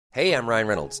Hey, I'm Ryan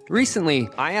Reynolds. Recently,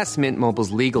 I asked Mint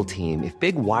Mobile's legal team if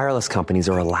big wireless companies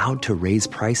are allowed to raise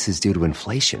prices due to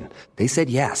inflation. They said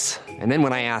yes. And then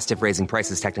when I asked if raising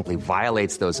prices technically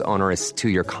violates those onerous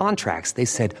two-year contracts, they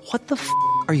said, "What the f***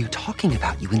 are you talking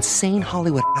about, you insane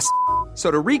Hollywood ass?" So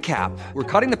to recap, we're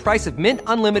cutting the price of Mint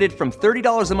Unlimited from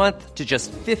 $30 a month to just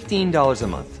 $15 a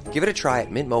month. Give it a try at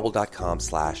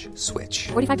mintmobile.com/switch.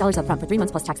 $45 up front for 3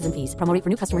 months plus taxes and fees. Promo rate for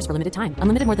new customers for limited time.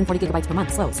 Unlimited more than 40 gigabytes per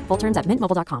month. Slows full terms at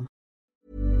mintmobile.com.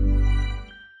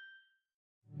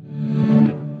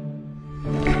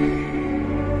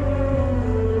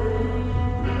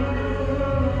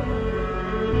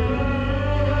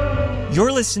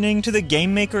 You're listening to the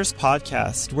Game Makers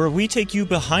Podcast, where we take you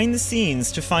behind the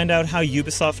scenes to find out how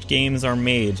Ubisoft games are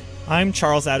made. I'm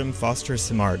Charles Adam Foster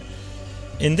Simard.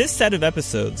 In this set of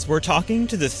episodes, we're talking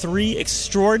to the three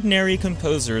extraordinary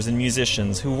composers and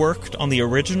musicians who worked on the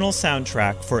original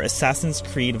soundtrack for Assassin's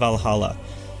Creed Valhalla: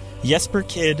 Jesper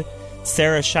Kyd,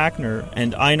 Sarah Schachner,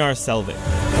 and Einar Selvik.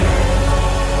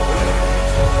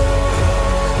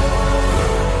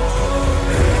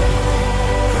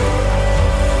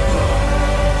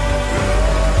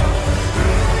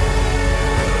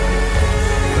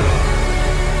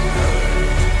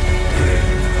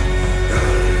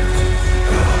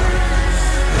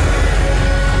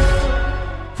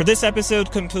 For this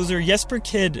episode, composer Jesper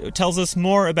Kyd tells us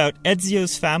more about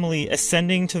Ezio's family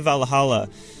ascending to Valhalla,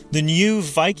 the new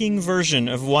Viking version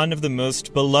of one of the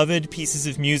most beloved pieces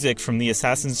of music from the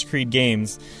Assassin's Creed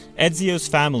games, Ezio's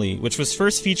Family, which was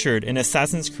first featured in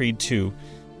Assassin's Creed 2.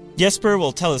 Jesper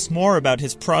will tell us more about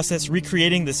his process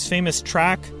recreating this famous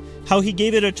track, how he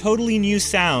gave it a totally new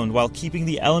sound while keeping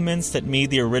the elements that made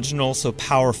the original so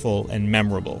powerful and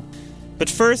memorable.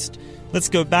 But first, let's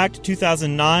go back to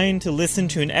 2009 to listen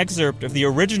to an excerpt of the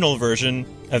original version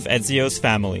of Ezio's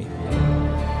Family.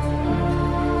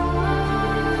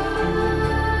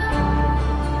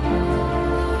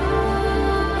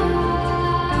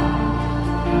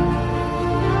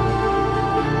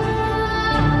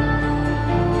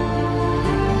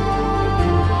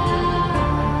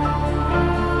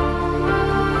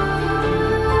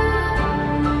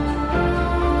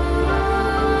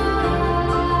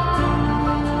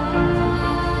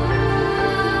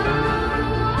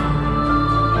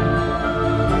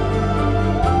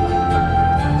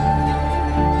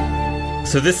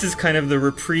 So this is kind of the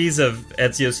reprise of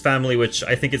Ezio's Family, which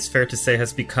I think it's fair to say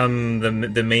has become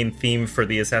the main theme for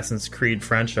the Assassin's Creed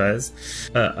franchise.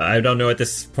 I don't know at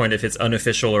this point if it's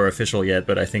unofficial or official yet,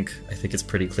 but I think it's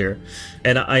pretty clear.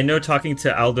 And I know, talking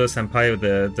to Aldo Sampaio,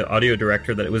 the audio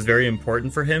director, that it was very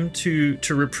important for him to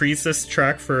reprise this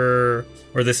track or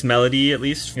this melody, at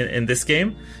least in this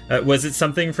game. Was it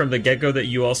something from the get-go that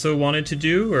you also wanted to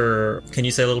do, or can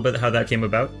you say a little bit how that came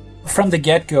about? From the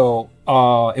get-go,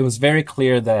 it was very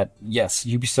clear that, yes,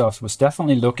 Ubisoft was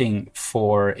definitely looking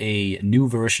for a new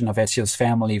version of Ezio's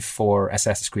Family for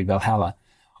Assassin's Creed Valhalla.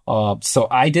 So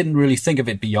I didn't really think of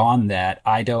it beyond that.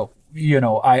 I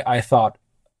thought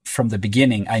from the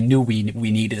beginning, I knew we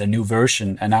needed a new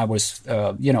version, and I was,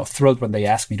 thrilled when they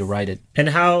asked me to write it. And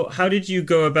how did you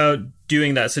go about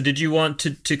doing that? So did you want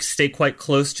to stay quite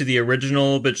close to the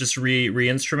original, but just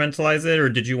re-instrumentalize it, or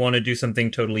did you want to do something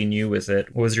totally new with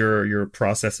it? What was your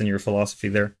process and your philosophy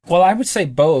there? Well, I would say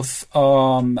both.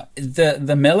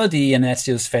 The melody in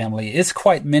Ezio's Family is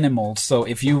quite minimal, so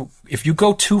if you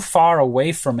go too far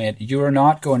away from it, you're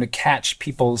not going to catch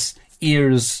people's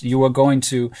ears. You are going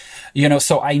to,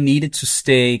 so I needed to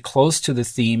stay close to the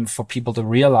theme for people to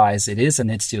realize it is an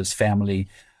Ezio's Family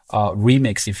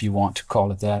remix, if you want to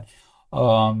call it that.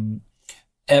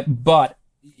 But,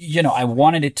 I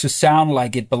wanted it to sound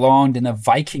like it belonged in a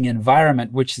Viking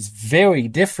environment, which is very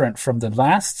different from the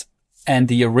last and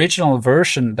the original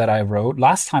version that I wrote.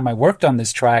 Last time I worked on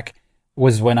this track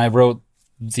was when I wrote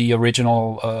the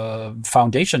original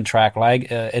foundation track, like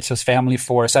Ezio's Family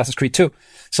for Assassin's Creed 2.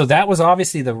 So that was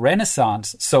obviously the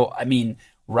Renaissance. So,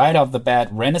 right off the bat,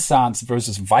 Renaissance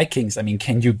versus Vikings.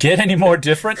 Can you get any more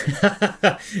different?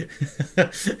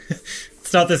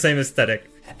 It's not the same aesthetic.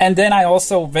 And then I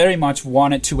also very much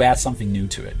wanted to add something new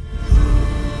to it.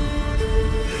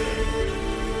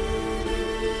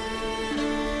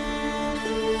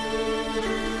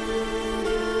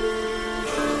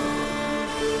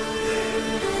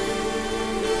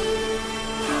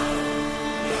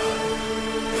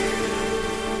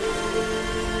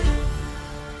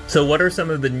 So what are some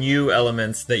of the new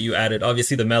elements that you added?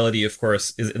 Obviously, the melody, of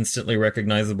course, is instantly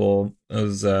recognizable.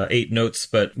 Those 8 notes,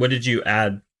 but what did you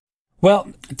add? Well,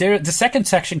 the second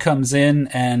section comes in,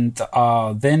 and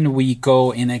then we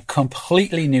go in a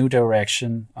completely new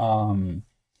direction.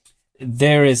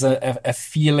 there is a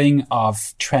feeling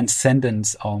of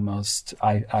transcendence almost.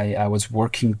 I was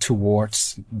working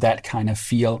towards that kind of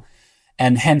feel,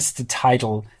 and hence the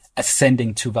title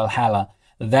Ascending to Valhalla.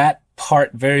 That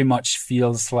part very much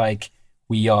feels like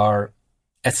we are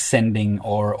ascending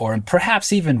or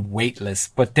perhaps even weightless,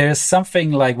 but there's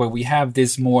something like where we have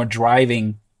this more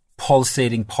driving,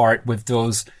 pulsating part with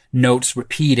those notes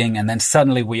repeating, and then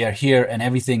suddenly we are here and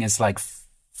everything is like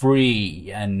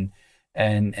free and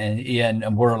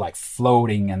we're like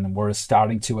floating and we're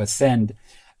starting to ascend.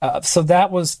 So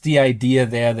that was the idea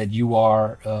there, that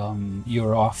you're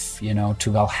off,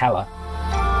 to Valhalla.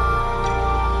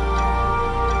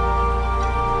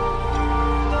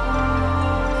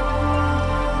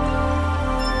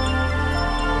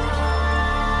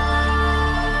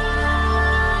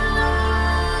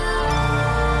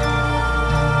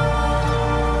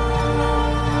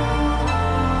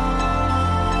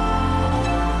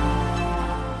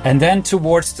 And then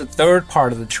towards the third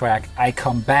part of the track, I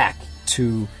come back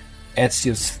to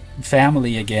Ezio's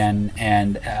family again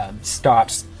and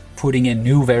starts putting in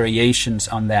new variations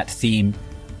on that theme.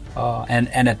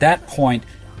 And at that point,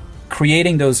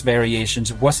 creating those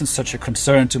variations wasn't such a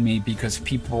concern to me because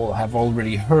people have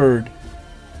already heard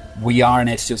we are in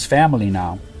Ezio's family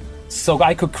now. So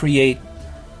I could create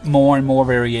more and more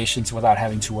variations without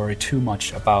having to worry too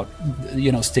much about,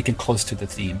 sticking close to the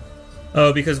theme.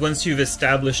 Oh, because once you've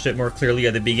established it more clearly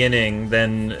at the beginning,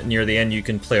 then near the end you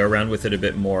can play around with it a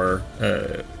bit more,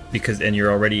 and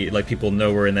you're already, like, people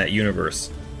know we're in that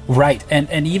universe. Right,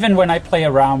 and even when I play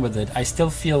around with it, I still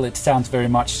feel it sounds very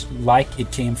much like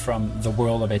it came from the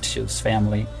world of Ezio's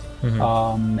family.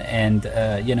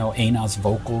 Mm-hmm. Einar's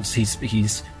vocals,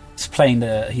 he's singing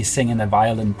the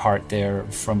violin part there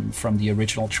from the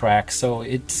original track, so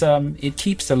it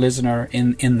keeps the listener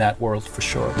in that world for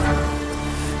sure.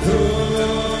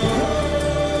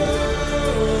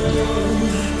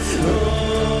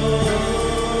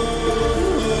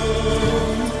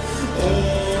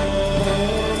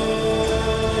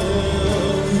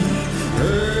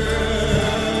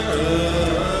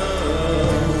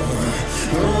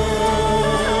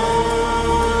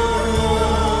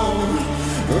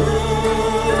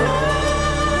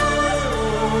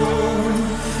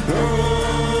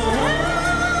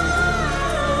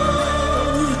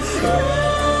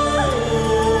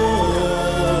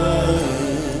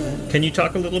 Can you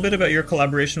talk a little bit about your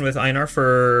collaboration with Einar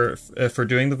for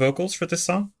doing the vocals for this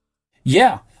song?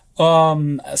 Yeah.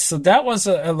 So that was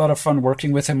a lot of fun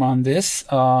working with him on this.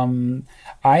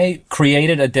 I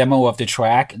created a demo of the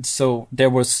track, and so there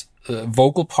was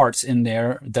vocal parts in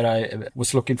there that I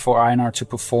was looking for Einar to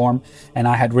perform, and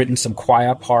I had written some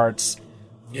choir parts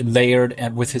layered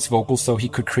with his vocals so he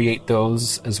could create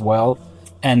those as well.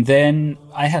 And then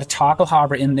I had a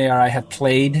tagelharper in there I had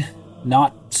played,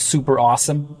 not super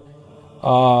awesome,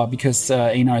 because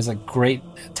Einar is a great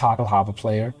tagelharper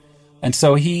player. And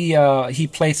so he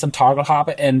played some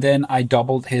tagelharper, and then I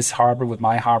doubled his harper with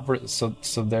my harper, so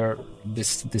they're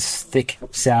this thick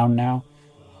sound now.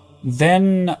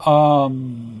 Then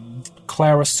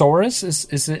Clarosaurus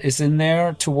is in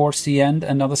there towards the end,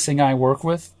 another singer I work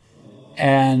with.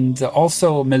 And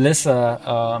also Melissa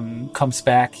comes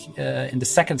back in the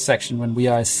second section when we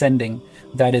are ascending.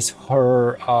 That is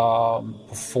her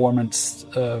performance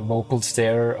vocals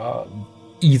there,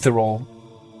 ethereal,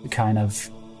 kind of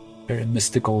very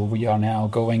mystical. We are now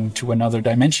going to another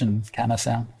dimension kind of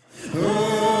sound.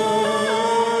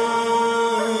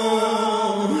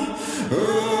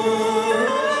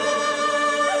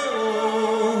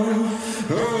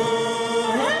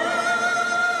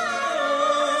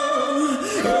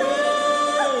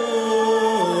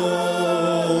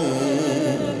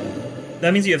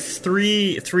 That means you have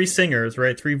three singers,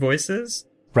 right? Three voices,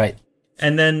 right?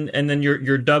 And then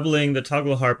you're doubling the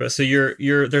tagelharpa. So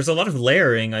you're there's a lot of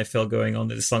layering, I feel, going on in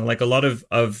this song, like a lot of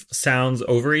sounds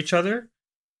over each other.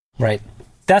 Right.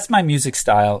 That's my music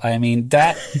style. I mean,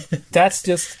 that's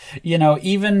just,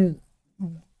 I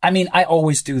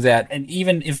always do that. And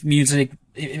even if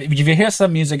you hear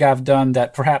some music I've done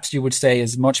that perhaps you would say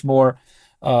is much more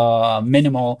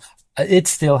minimal,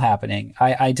 it's still happening.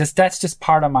 That's just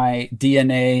part of my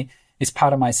DNA. It's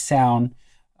part of my sound.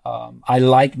 I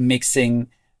like mixing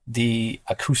the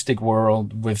acoustic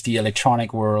world with the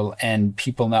electronic world and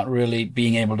people not really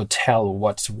being able to tell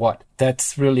what's what.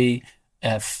 That's really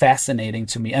fascinating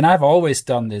to me. And I've always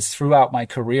done this throughout my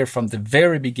career from the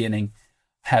very beginning.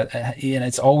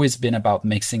 It's always been about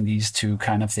mixing these two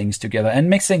kind of things together and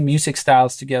mixing music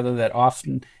styles together that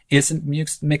often isn't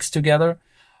mixed together.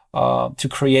 To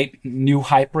create new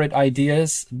hybrid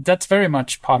ideas. That's very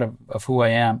much part of who I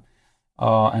am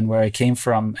and where I came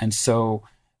from. And so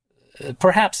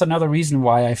perhaps another reason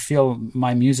why I feel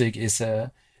my music is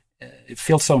it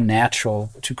feels so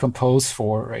natural to compose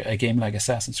for a game like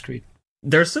Assassin's Creed.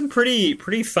 There's some pretty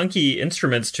funky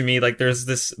instruments to me. Like there's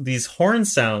these horn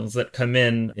sounds that come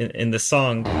in the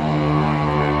song.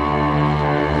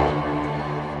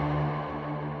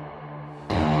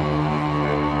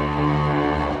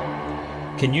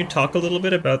 Can you talk a little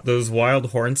bit about those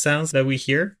wild horn sounds that we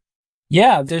hear?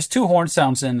 Yeah, there's two horn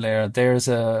sounds in there. There's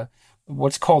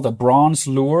what's called a bronze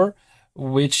lure,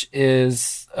 which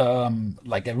is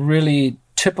like a really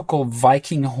typical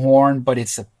Viking horn, but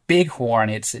it's a big horn.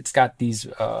 It's got these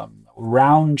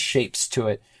round shapes to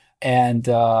it. And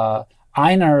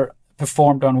Einar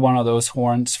performed on one of those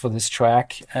horns for this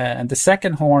track. And the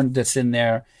second horn that's in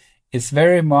there is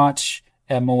very much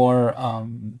a more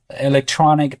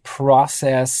electronic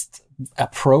processed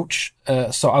approach.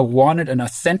 So I wanted an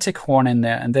authentic horn in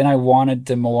there, and then I wanted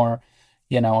the more,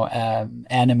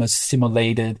 Animus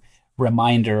simulated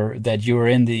reminder that you're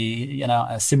in the,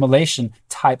 a simulation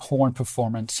type horn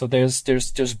performance. So there's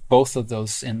both of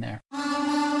those in there.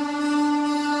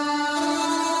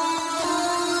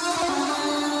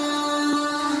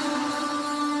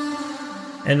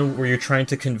 And were you trying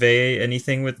to convey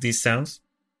anything with these sounds?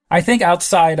 I think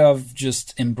outside of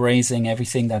just embracing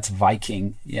everything that's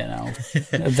Viking,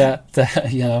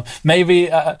 maybe,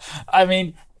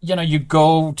 you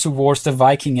go towards the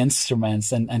Viking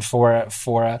instruments and for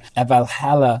a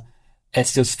Valhalla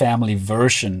Ezio's Family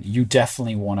version, you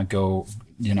definitely want to go,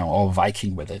 all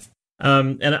Viking with it.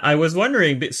 And I was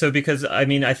wondering, so because, I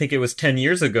think it was 10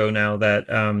 years ago now that,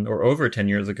 or over 10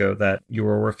 years ago that you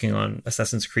were working on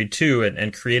Assassin's Creed 2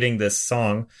 and creating this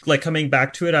song, like coming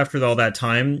back to it after all that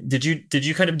time, did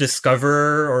you kind of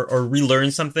discover or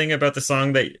relearn something about the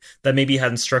song that maybe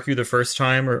hadn't struck you the first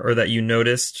time or that you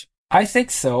noticed? I think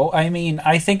so.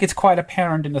 I think it's quite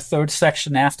apparent in the third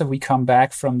section after we come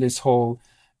back from this whole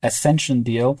Ascension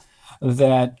deal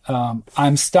that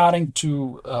I'm starting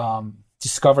to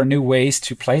discover new ways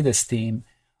to play this theme,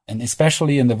 and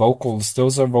especially in the vocals.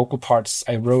 Those are vocal parts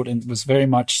I wrote and was very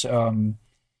much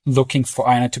looking for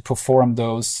Einar to perform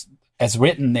those as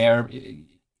written there.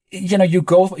 You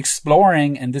go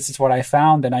exploring, and this is what I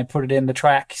found, and I put it in the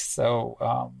track.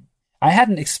 So I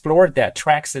hadn't explored that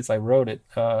track since I wrote it.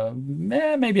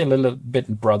 Maybe a little bit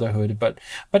in Brotherhood, but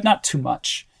not too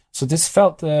much. So this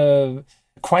felt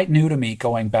quite new to me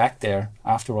going back there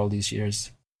after all these years.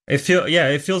 It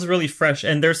feels really fresh.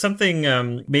 And there's something,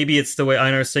 maybe it's the way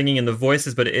Einar's singing in the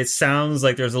voices, but it sounds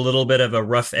like there's a little bit of a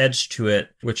rough edge to it,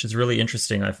 which is really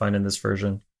interesting, I find, in this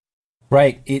version.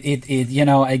 Right. It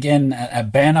again, a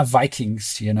band of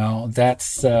Vikings,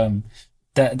 that's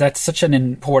such an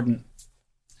important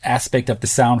aspect of the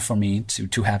sound for me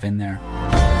to have in there.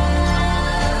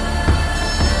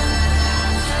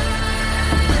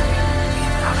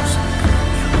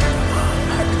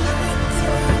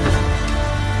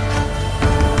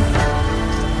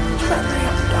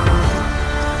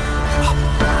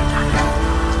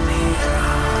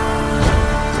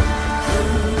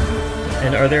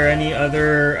 And are there any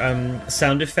other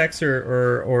sound effects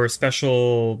or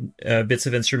special bits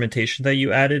of instrumentation that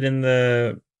you added in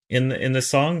the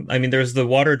song? There's the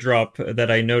water drop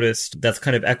that I noticed that's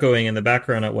kind of echoing in the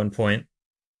background at one point.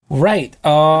 Right.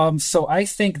 So I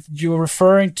think you're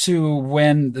referring to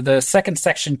when the second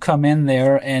section come in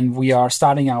there and we are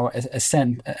starting our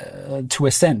ascent to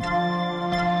ascend.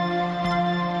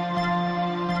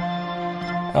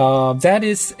 That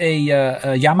is a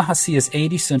Yamaha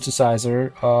CS80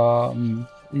 synthesizer,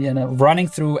 running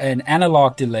through an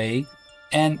analog delay.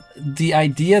 And the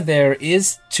idea there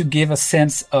is to give a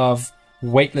sense of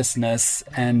weightlessness.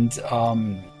 And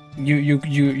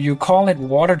you call it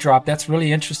water drop. That's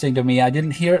really interesting to me. I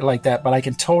didn't hear it like that, but I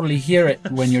can totally hear it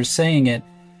when you're saying it.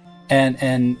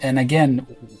 And again,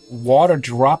 water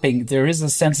dropping, there is a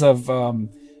sense of...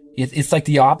 It's like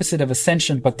the opposite of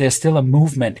ascension, but there's still a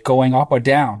movement going up or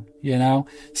down,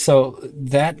 So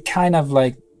that kind of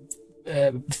like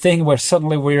thing where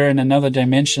suddenly we're in another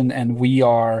dimension and we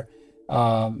are,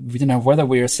 whether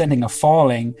we're ascending or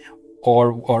falling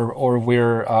or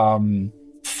we're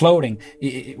floating,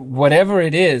 whatever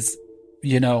it is,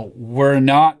 we're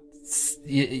not,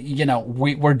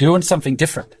 we're doing something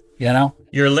different.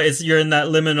 You're in that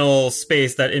liminal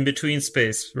space, that in between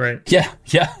space, right? Yeah.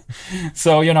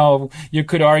 So you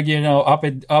could argue, up,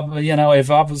 if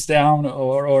up is down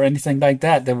or anything like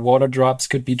that, the water drops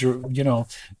could be,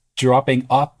 dropping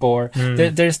up, or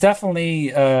there's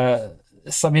definitely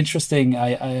some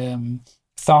interesting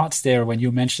thoughts there when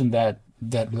you mentioned that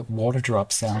water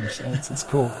drop sound. It's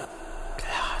cool.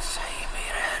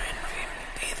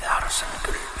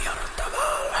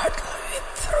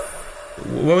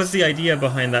 what was the idea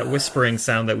behind that whispering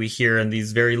sound that we hear and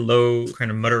these very low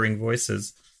kind of muttering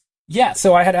voices? Yeah,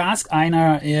 so I had asked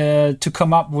Einar to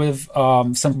come up with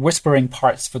some whispering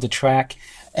parts for the track,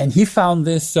 and he found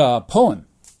this poem,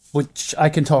 which I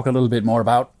can talk a little bit more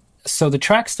about. So the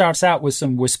track starts out with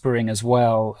some whispering as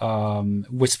well,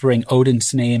 whispering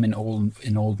Odin's name in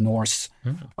Old Norse.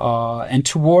 And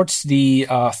towards the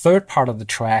third part of the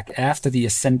track, after the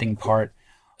ascending part,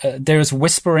 there's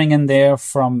whispering in there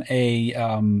from a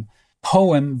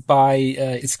poem by,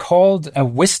 it's called a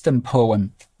wisdom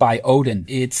poem by Odin.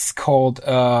 It's called,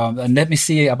 and let me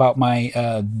see about my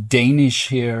Danish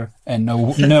here and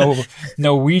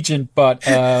Norwegian, but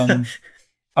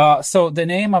so the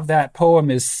name of that poem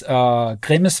is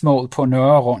Grimmesmål på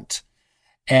Nørrelund,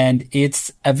 and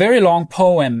it's a very long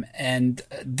poem, and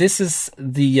this is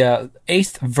the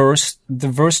eighth verse, the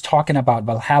verse talking about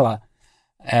Valhalla.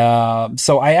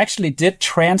 So I actually did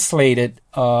translate it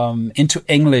into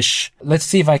English. Let's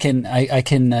see if I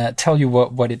can tell you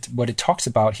what it talks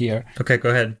about here. Okay, go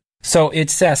ahead. So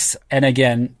it says, and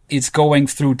again, it's going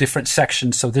through different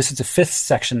sections. So this is the fifth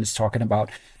section it's talking about.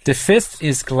 The fifth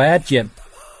is Gladje,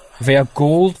 where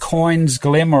gold coins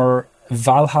glimmer,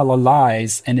 Valhalla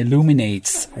lies and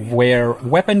illuminates, where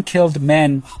weapon-killed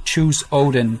men choose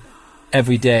Odin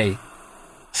every day.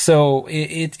 So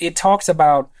it talks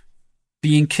about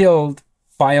being killed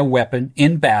by a weapon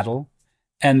in battle,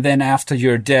 and then after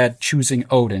you're dead, choosing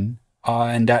Odin,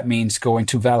 and that means going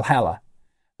to Valhalla.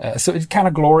 So it kind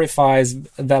of glorifies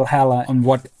Valhalla and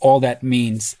what all that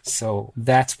means. So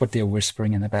that's what they're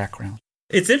whispering in the background.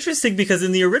 It's interesting because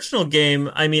in the original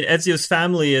game, I mean, Ezio's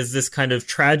family is this kind of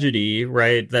tragedy,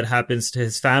 right, that happens to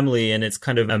his family, and it's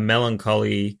kind of a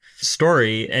melancholy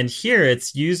story. And here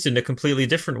it's used in a completely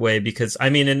different way because,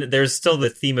 I mean, and there's still the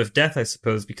theme of death, I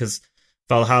suppose, because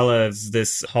Valhalla is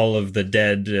this hall of the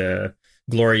dead,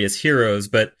 glorious heroes,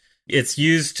 but it's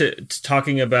used to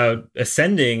talking about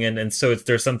ascending, and so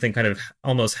there's something kind of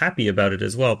almost happy about it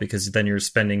as well, because then you're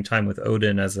spending time with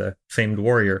Odin as a famed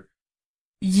warrior.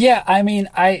 Yeah, I mean,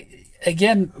 I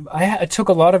took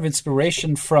a lot of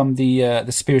inspiration from the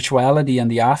spirituality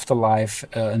and the afterlife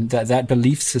and that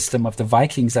belief system of the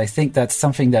Vikings. I think that's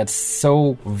something that's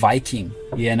so Viking,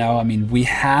 you know. I mean, we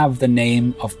have the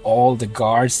name of all the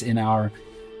guards in our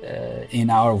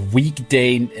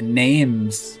weekday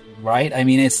names, right? I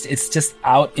mean, it's just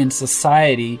out in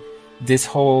society, this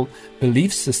whole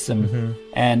belief system,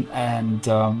 and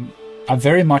I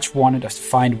very much wanted us to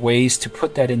find ways to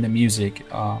put that in the music.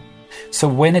 So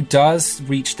when it does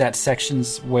reach that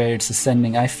sections where it's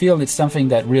ascending, I feel it's something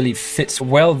that really fits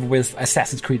well with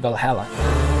Assassin's Creed Valhalla.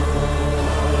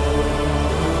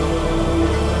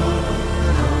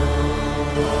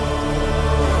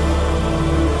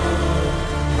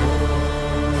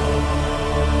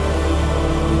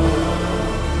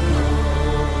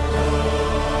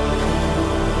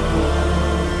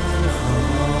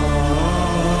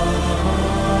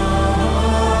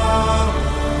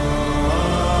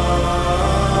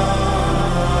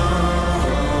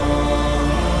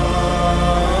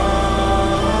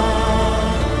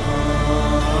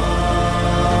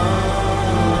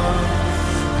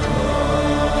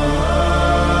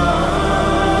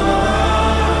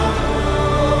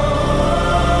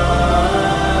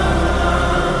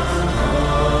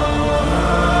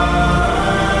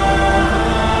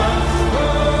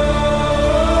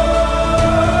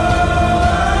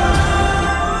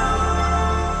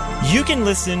 You can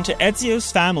listen to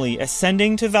Ezio's family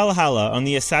ascending to Valhalla on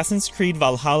the Assassin's Creed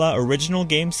Valhalla original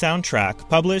game soundtrack,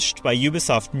 published by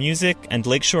Ubisoft Music and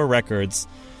Lakeshore Records.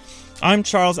 I'm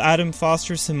Charles Adam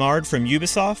Foster Simard from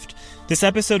Ubisoft. This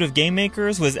episode of Game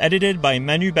Makers was edited by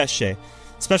Manu Bachet.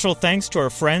 Special thanks to our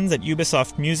friends at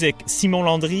Ubisoft Music, Simon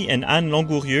Landry and Anne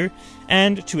Longourieux,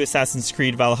 and to Assassin's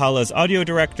Creed Valhalla's audio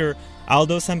director,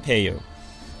 Aldo Sampaio.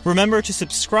 Remember to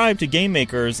subscribe to Game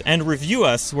Makers and review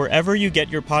us wherever you get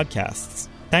your podcasts.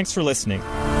 Thanks for listening.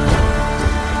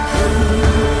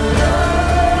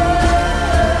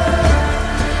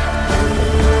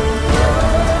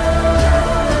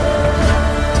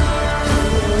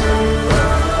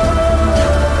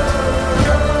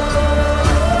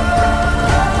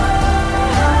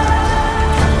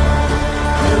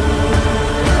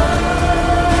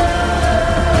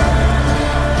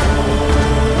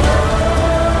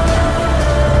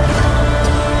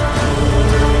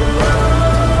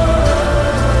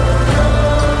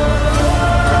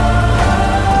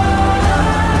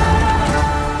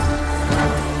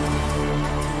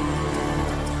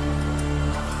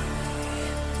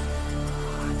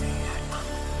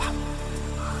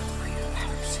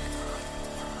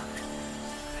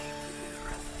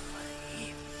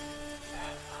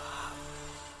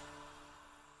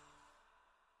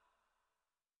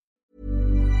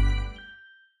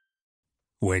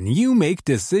 When you make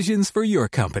decisions for your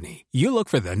company, you look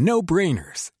for the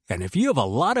no-brainers. And if you have a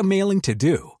lot of mailing to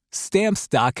do,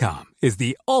 Stamps.com is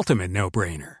the ultimate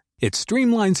no-brainer. It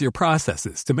streamlines your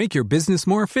processes to make your business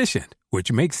more efficient,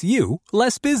 which makes you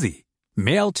less busy.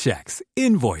 Mail checks,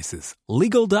 invoices,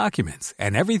 legal documents,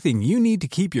 and everything you need to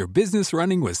keep your business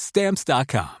running with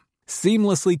Stamps.com.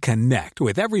 Seamlessly connect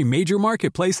with every major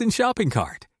marketplace and shopping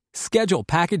cart. Schedule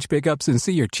package pickups and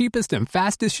see your cheapest and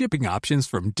fastest shipping options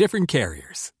from different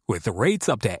carriers, with rates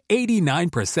up to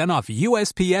 89% off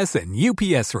USPS and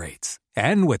UPS rates.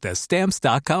 And with the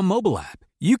Stamps.com mobile app,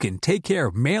 you can take care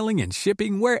of mailing and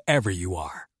shipping wherever you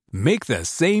are. Make the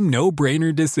same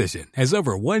no-brainer decision as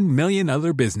over 1 million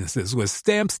other businesses with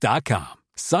Stamps.com.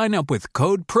 Sign up with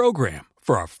code PROGRAM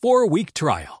for a 4-week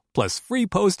trial, plus free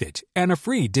postage and a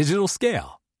free digital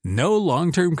scale. No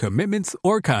long-term commitments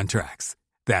or contracts.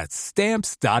 That's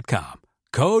Stamps.com.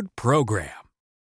 Code PROGRAM.